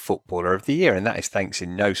FWA Footballer of the Year, and that is thanks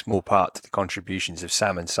in no small part to the contributions of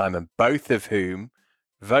Sam and Simon, both of whom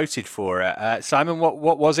voted for her. Simon,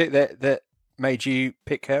 what was it that made you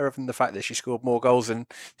pick her, other than the fact that she scored more goals than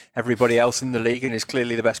everybody else in the league and is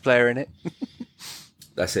clearly the best player in it?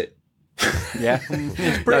 That's it. Yeah,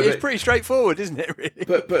 it's pretty straightforward, isn't it? Really,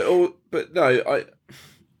 but no,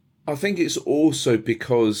 I think it's also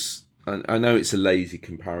because, and I know it's a lazy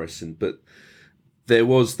comparison, but there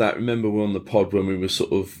was that. Remember, we were on the pod when we were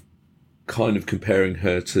sort of kind of comparing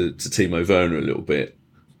her to Timo Werner a little bit.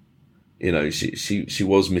 You know, she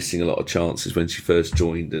was missing a lot of chances when she first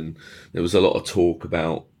joined, and there was a lot of talk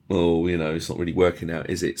about, oh, you know, it's not really working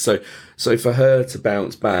out, is it? So for her to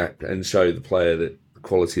bounce back and show the player that the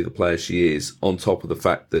quality of the player she is, on top of the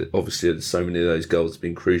fact that obviously so many of those goals have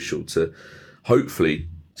been crucial to hopefully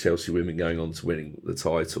Chelsea women going on to winning the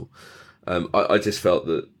title. I just felt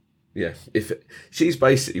that, yeah, if she's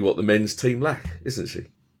basically what the men's team lack, isn't she?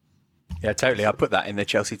 Yeah, totally. I put that in the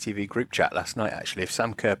Chelsea TV group chat last night, actually. If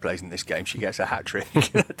Sam Kerr plays in this game, she gets a hat-trick. I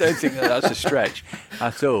don't think that's a stretch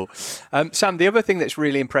at all. Sam, the other thing that's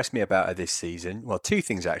really impressed me about her this season, well, 2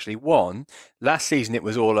 things, actually. One, last season it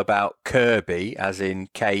was all about Kirby, as in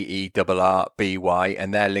Kerrby,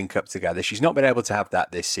 and their link up together. She's not been able to have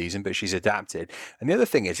that this season, but she's adapted. And the other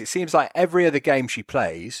thing is, it seems like every other game she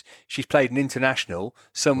plays, she's played an international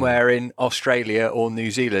somewhere in Australia or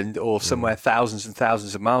New Zealand or somewhere thousands and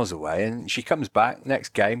thousands of miles away. And she comes back next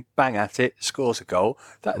game, bang at it, scores a goal.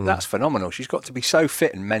 That's phenomenal. She's got to be so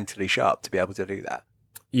fit and mentally sharp to be able to do that.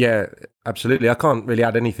 Yeah, absolutely. I can't really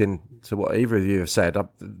add anything to what either of you have said.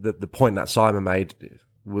 The point that Simon made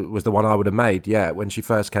was the one I would have made. Yeah, when she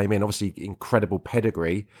first came in, obviously incredible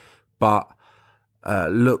pedigree, but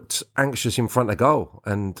looked anxious in front of goal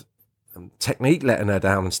and technique letting her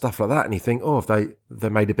down and stuff like that. And you think, oh, if they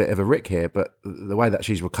made a bit of a rick here, but the way that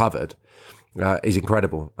she's recovered is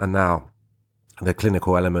incredible, and now the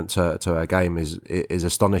clinical element to her game is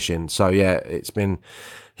astonishing. So yeah, it's been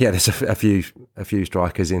there's a few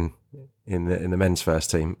strikers in the men's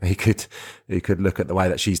first team who could look at the way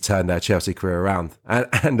that she's turned their Chelsea career around,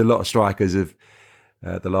 and a lot of strikers of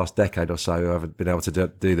the last decade or so who haven't been able to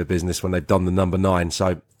do the business when they've done the number 9.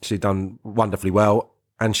 So she's done wonderfully well.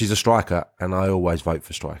 And she's a striker, and I always vote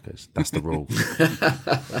for strikers. That's the rule.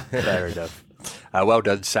 Fair enough. Well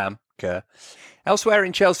done, Sam Kerr. Elsewhere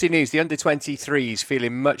in Chelsea news, the under-23s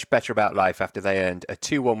feeling much better about life after they earned a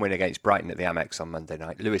 2-1 win against Brighton at the Amex on Monday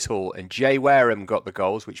night. Lewis Hall and Jay Wareham got the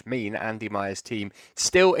goals, which mean Andy Meyer's team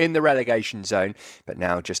still in the relegation zone, but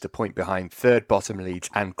now just a point behind third bottom Leeds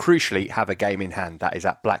and crucially have a game in hand. That is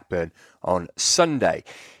at Blackburn on Sunday.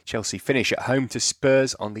 Chelsea finish at home to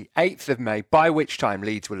Spurs on the 8th of May, by which time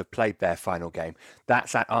Leeds will have played their final game.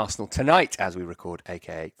 That's at Arsenal tonight as we record,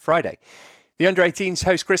 aka Friday. The under-18s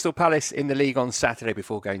host Crystal Palace in the league on Saturday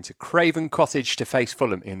before going to Craven Cottage to face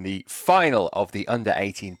Fulham in the final of the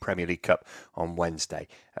under-18 Premier League Cup on Wednesday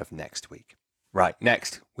of next week. Right,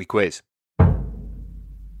 next, we quiz.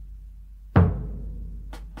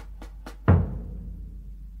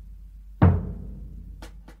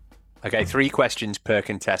 Okay, 3 questions per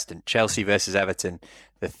contestant. Chelsea versus Everton,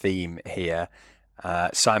 the theme here.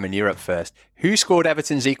 Simon, you're up first. Who scored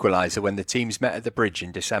Everton's equaliser when the teams met at the Bridge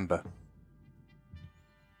in December?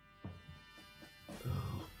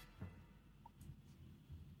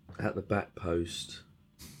 At the back post.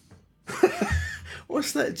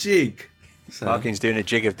 What's that jig? Markin's doing a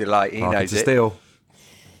jig of delight. He knows it. Steal.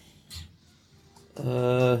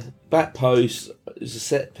 Back post. It was a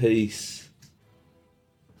set piece.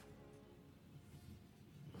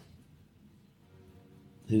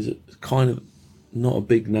 He was kind of not a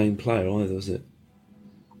big name player either, was it?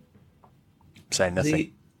 Say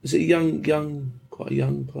nothing. Was it a quite a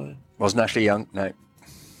young player? Wasn't actually young, no.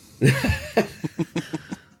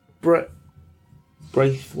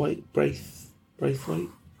 Braithwaite.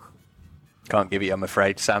 Can't give you, I'm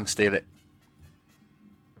afraid. Sam, steal it.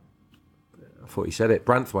 I thought you said it.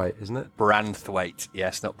 Branthwaite, isn't it? Branthwaite.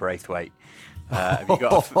 Yes, not Braithwaite. Have you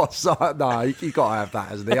got No, you got to have that,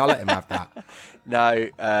 hasn't he? I'll let him have that. No,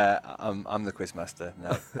 I'm the quizmaster.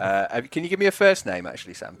 No. Can you give me a first name,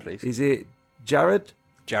 actually, Sam, please? Is it Jared?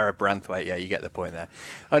 Jared Branthwaite, yeah, you get the point there.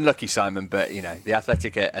 Unlucky, Simon, but, you know, the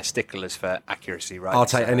Athletic are sticklers for accuracy, right? I'll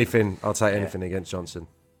take anything. I'll take anything against Johnson.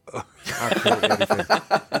 Absolutely anything.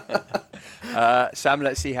 Sam,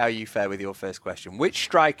 let's see how you fare with your first question. Which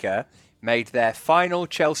striker made their final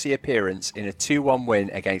Chelsea appearance in a 2-1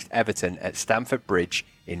 win against Everton at Stamford Bridge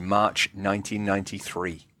in March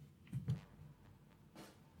 1993?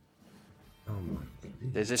 Oh my.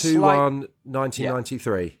 There's a 2-1,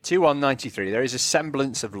 1993. Yeah. 2-1, 93. There is a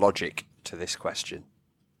semblance of logic to this question.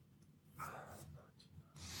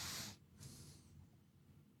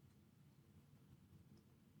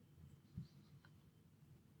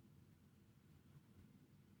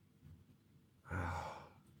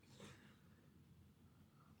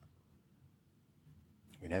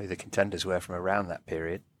 We know who the contenders were from around that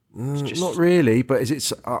period. Not really, but is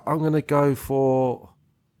it? I'm going to go for...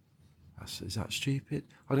 Is that stupid?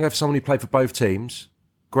 I'm going to go for someone who played for both teams.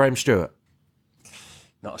 Graham Stewart.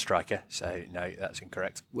 Not a striker, so no, that's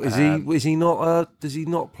incorrect. Is he not? Does he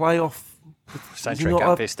not play off?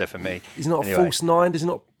 Centrocampista for me. He's not a false 9. Does he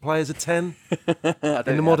not play as a 10 in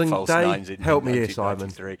the modern day? Help me here,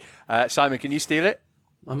 Simon. Simon, can you steal it?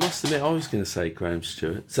 I must admit, I was going to say Graham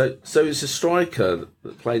Stewart. So it's a striker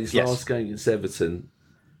that played his last game against Everton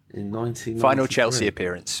in 1993. Final Chelsea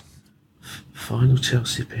appearance. Final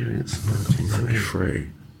Chelsea appearance,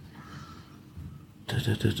 1993.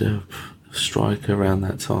 Striker around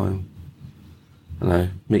that time. I know,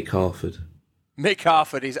 Mick Harford. Mick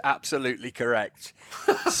Harford is absolutely correct.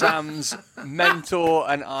 Sam's mentor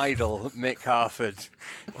and idol, Mick Harford.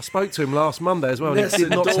 I spoke to him last Monday as well, and he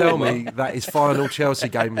did not tell me that his final Chelsea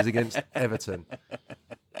game was against Everton.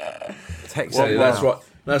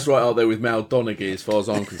 That's right out there with Mal Donaghy, as far as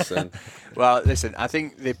I'm concerned. Well, listen, I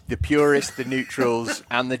think the purists, the neutrals,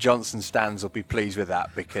 and the Johnson stands will be pleased with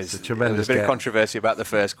that because there was a bit of controversy about the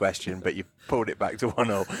first question, but you pulled it back to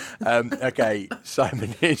 1-0. Okay,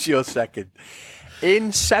 Simon, here's your second.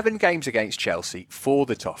 In 7 games against Chelsea for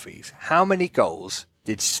the Toffees, how many goals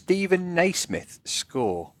did Stephen Naismith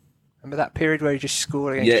score? Remember that period where he just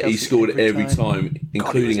scored against Chelsea? Yeah, he scored every time,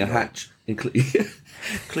 including a hat.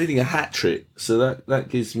 Including a hat trick, so that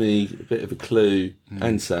gives me a bit of a clue.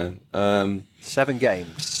 And Sam, 7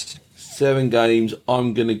 games. 7 games.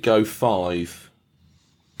 I'm going to go 5.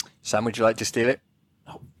 Sam, would you like to steal it?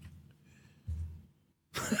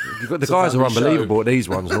 The guys are unbelievable at these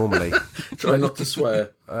ones normally. Try not to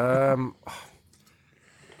swear.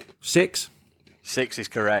 6. 6 is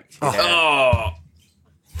correct. Yeah.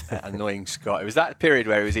 That annoying Scott. It was that period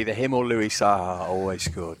where it was either him or Louis Saha always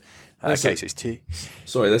scored. Okay, so it's 2.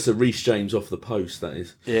 Sorry, that's a Reece James off the post, that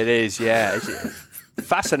is. It is, yeah.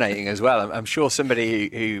 Fascinating as well. I'm sure somebody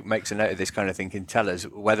who makes a note of this kind of thing can tell us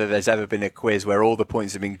whether there's ever been a quiz where all the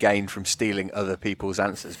points have been gained from stealing other people's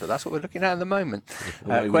answers. But that's what we're looking at the moment.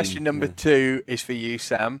 Question number 2 is for you,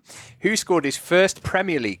 Sam. Who scored his first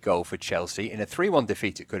Premier League goal for Chelsea in a 3-1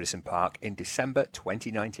 defeat at Goodison Park in December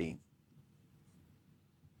 2019?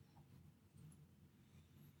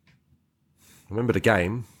 Remember the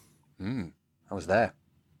game? I was there.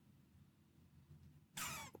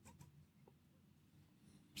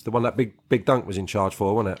 It's the one that Big Dunk was in charge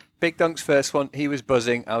for, wasn't it? Big Dunk's first one. He was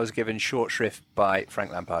buzzing. I was given short shrift by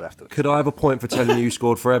Frank Lampard afterwards. Could I have a point for telling you who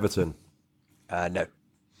scored for Everton? No.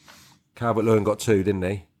 Calvert-Lewin got 2, didn't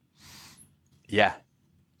he? Yeah.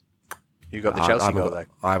 You got the Chelsea goal, though.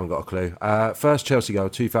 I haven't got a clue. First Chelsea goal,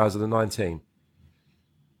 2019.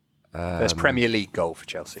 First Premier League goal for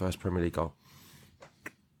Chelsea. First Premier League goal.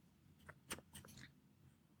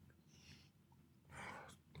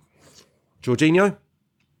 Jorginho?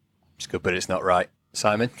 It's good, but it's not right.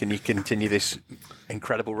 Simon, can you continue this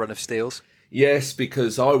incredible run of steals? Yes,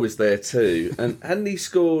 because I was there too. And hadn't he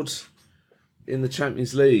scored in the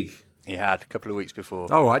Champions League? He had a couple of weeks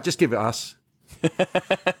before. All right, just give it us.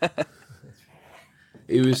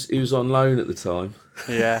 He was on loan at the time.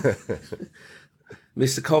 Yeah.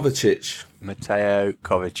 Mr. Kovacic. Mateo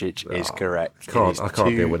Kovacic is correct. I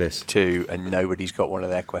can't deal with this. 2, and nobody's got one of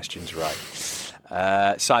their questions right.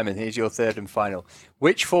 Simon, here's your third and final.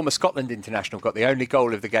 Which former Scotland international got the only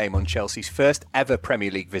goal of the game on Chelsea's first ever Premier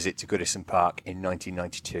League visit to Goodison Park in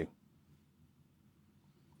 1992?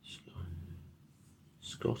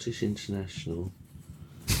 Scottish international.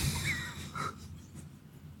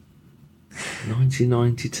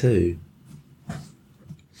 1992.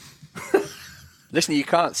 Listen, you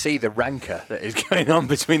can't see the rancour that is going on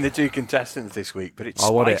between the two contestants this week, but it's I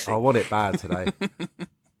spicy. want it bad today.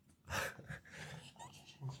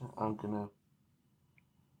 I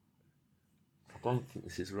don't think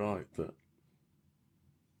this is right, but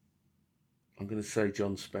I'm going to say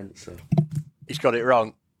John Spencer. He's got it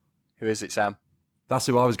wrong. Who is it, Sam? That's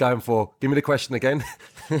who I was going for. Give me the question again.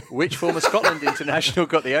 Which former Scotland international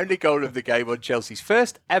got the only goal of the game on Chelsea's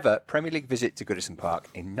first ever Premier League visit to Goodison Park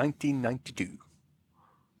in 1992?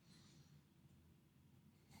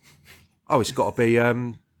 Oh, it's got to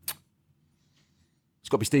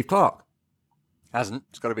be Steve Clark. Hasn't.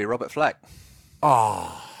 It's got to be Robert Fleck.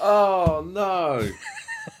 Oh no!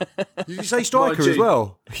 Did you say striker as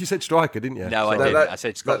well? You said striker, didn't you? No, I didn't. I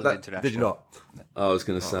said Scotland international. Did you not? I was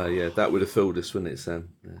going to say, yeah, that would have filled us, wouldn't it, Sam?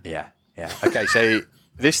 Yeah. Okay, so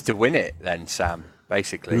this to win it then, Sam,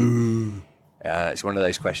 basically. It's one of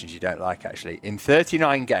those questions you don't like, actually. In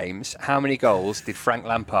 39 games, how many goals did Frank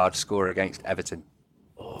Lampard score against Everton?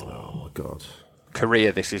 Oh, God.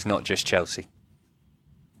 Career, this is not just Chelsea.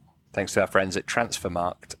 Thanks to our friends at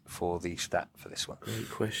Transfermarkt for the stat for this one. Great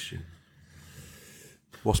question.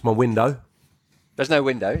 What's my window? There's no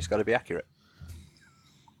window. It's got to be accurate.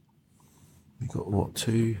 We've got, what,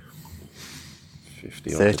 50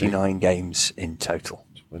 39 games in total.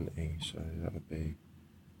 20, so that would be...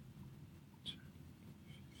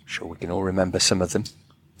 Sure, we can all remember some of them.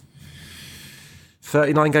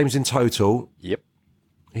 39 games in total. Yep.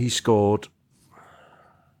 He scored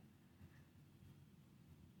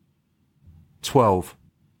 12.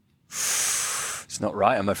 It's not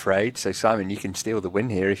right, I'm afraid. So, Simon, you can steal the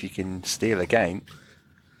win here if you can steal again.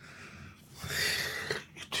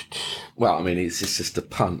 Well, I mean, it's just a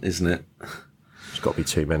punt, isn't it? There's got to be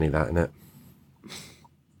too many of that, isn't it?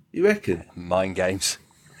 You reckon? Mind games.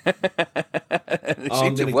 It I'm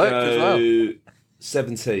seems to going to work go as well.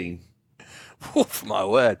 17. Oof, my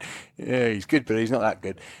word. Yeah, he's good, but he's not that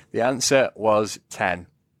good. The answer was 10.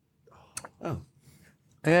 Oh.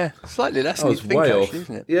 Yeah, slightly less I than was you think, way actually, off.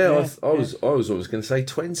 isn't it? Yeah, I was always going to say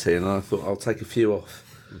 20, and I thought I'll take a few off.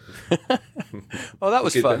 Well, that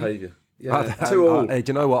was Good fun. behaviour. Yeah, 2-2. Hey,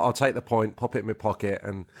 do you know what? I'll take the point, pop it in my pocket,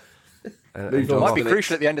 and Move on. Might to be the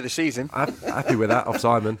crucial at the end of the season. I'm happy with that, off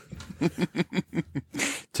Simon.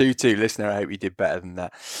 2-2, listener. I hope you did better than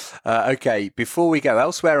that. Okay, before we go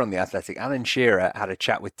elsewhere on The Athletic, Alan Shearer had a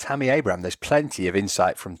chat with Tammy Abraham. There's plenty of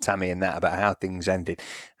insight from Tammy in that about how things ended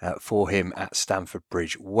for him at Stamford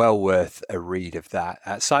Bridge. Well worth a read of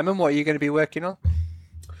that. Simon, what are you going to be working on?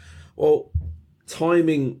 Well,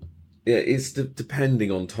 timing, yeah, it's depending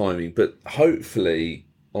on timing, but hopefully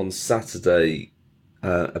on Saturday,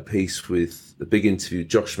 a piece with a big interview.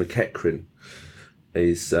 Josh McEachran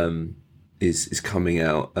is coming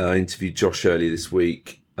out. I interviewed Josh earlier this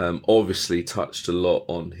week. Obviously touched a lot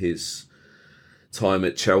on his time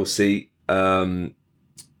at Chelsea.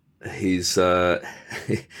 His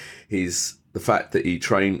the fact that he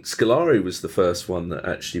trained. Scolari was the first one that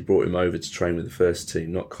actually brought him over to train with the first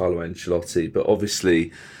team, not Carlo Ancelotti. But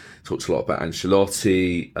obviously, talks a lot about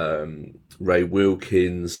Ancelotti, Ray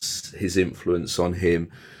Wilkins, his influence on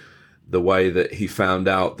him, the way that he found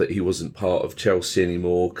out that he wasn't part of Chelsea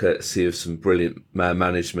anymore, courtesy of some brilliant man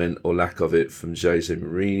management or lack of it from Jose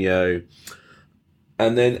Mourinho,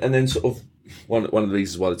 and then sort of one of the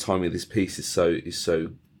reasons why the timing of this piece is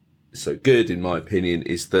so good, in my opinion,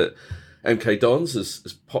 is that MK Dons,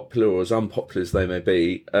 as popular or as unpopular as they may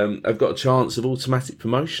be, have got a chance of automatic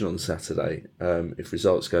promotion on Saturday if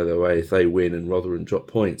results go their way, if they win and Rotherham drop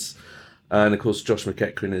points. And of course, Josh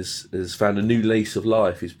McEachran has found a new lease of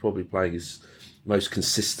life. He's probably playing his most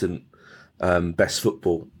consistent, best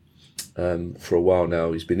football for a while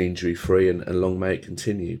now. He's been injury free, and long may it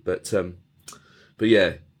continue. But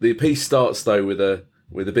yeah, the piece starts though with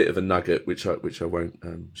a bit of a nugget, which I won't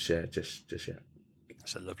share just yet.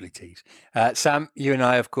 That's a lovely tease. Sam, you and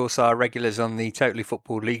I, of course, are regulars on the Totally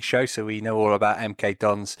Football League show, so we know all about MK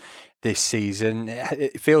Dons this season.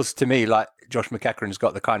 It feels to me like Josh McEachran's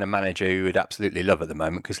got the kind of manager who would absolutely love at the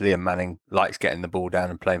moment, because Liam Manning likes getting the ball down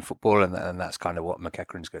and playing football, and that's kind of what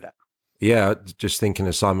McEachran's good at. Yeah, just thinking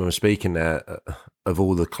as Simon was speaking there, of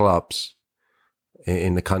all the clubs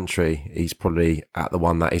in the country, he's probably at the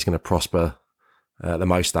one that he's going to prosper the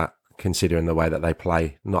most at, considering the way that they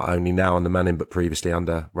play, not only now under Manning, but previously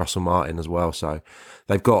under Russell Martin as well. So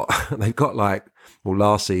they've got like, well,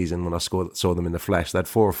 last season when I saw them in the flesh, they had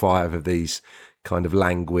 4 or 5 of these kind of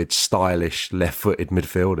languid, stylish, left-footed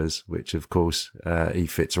midfielders, which of course he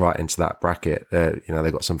fits right into that bracket. They've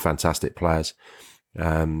got some fantastic players,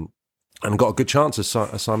 and got a good chance, as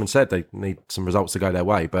Simon said. They need some results to go their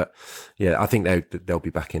way, but yeah, I think they'll be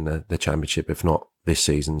back in the Championship, if not this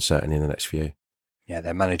season, certainly in the next few. Yeah,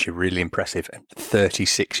 their manager really impressive,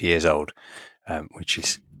 36 years old, which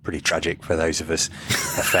is pretty tragic for those of us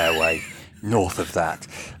a fair way north of that.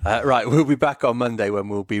 Right, we'll be back on Monday when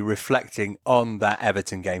we'll be reflecting on that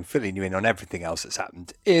Everton game, filling you in on everything else that's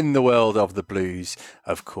happened in the world of the Blues,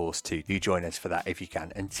 of course, too. Do join us for that if you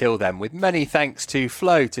can. Until then, with many thanks to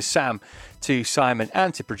Flo, to Sam, to Simon,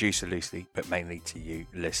 and to producer Loosely, but mainly to you,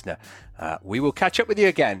 listener. We will catch up with you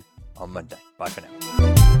again on Monday. Bye for now.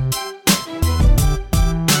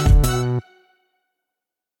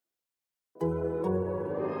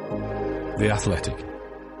 The Athletic.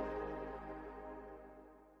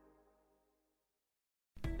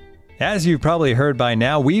 As you've probably heard by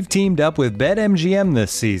now, we've teamed up with BetMGM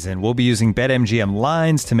this season. We'll be using BetMGM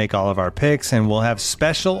lines to make all of our picks, and we'll have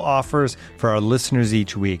special offers for our listeners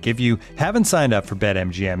each week. If you haven't signed up for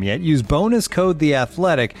BetMGM yet, use bonus code The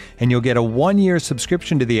Athletic, and you'll get a 1-year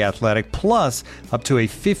subscription to The Athletic, plus up to a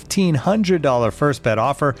 $1,500 first bet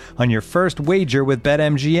offer on your first wager with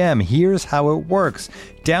BetMGM. Here's how it works.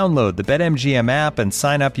 Download the BetMGM app and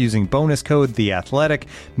sign up using bonus code The Athletic.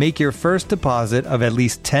 Make your first deposit of at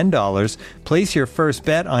least $10. Place your first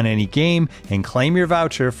bet on any game and claim your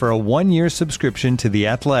voucher for a 1-year subscription to The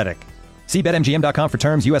Athletic. See BetMGM.com for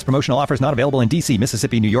terms. U.S. promotional offers not available in D.C.,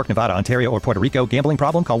 Mississippi, New York, Nevada, Ontario, or Puerto Rico. Gambling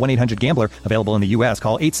problem? Call 1-800-GAMBLER. Available in the U.S.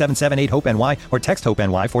 Call 877-8-HOPE-NY or text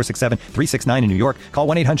HOPE-NY 467-369 in New York. Call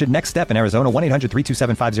 1-800-NEXT-STEP in Arizona.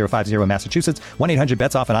 1-800-327-5050 in Massachusetts.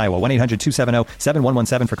 1-800-BETS-OFF in Iowa.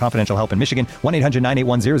 1-800-270-7117 for confidential help in Michigan.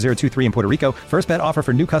 1-800-981-0023 in Puerto Rico. First bet offer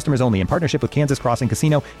for new customers only in partnership with Kansas Crossing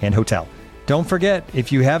Casino and Hotel. Don't forget,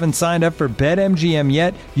 if you haven't signed up for BetMGM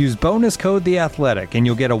yet, use bonus code The Athletic, and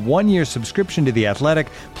you'll get a 1-year subscription to The Athletic,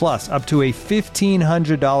 plus up to a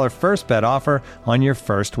 $1,500 first bet offer on your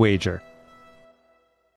first wager.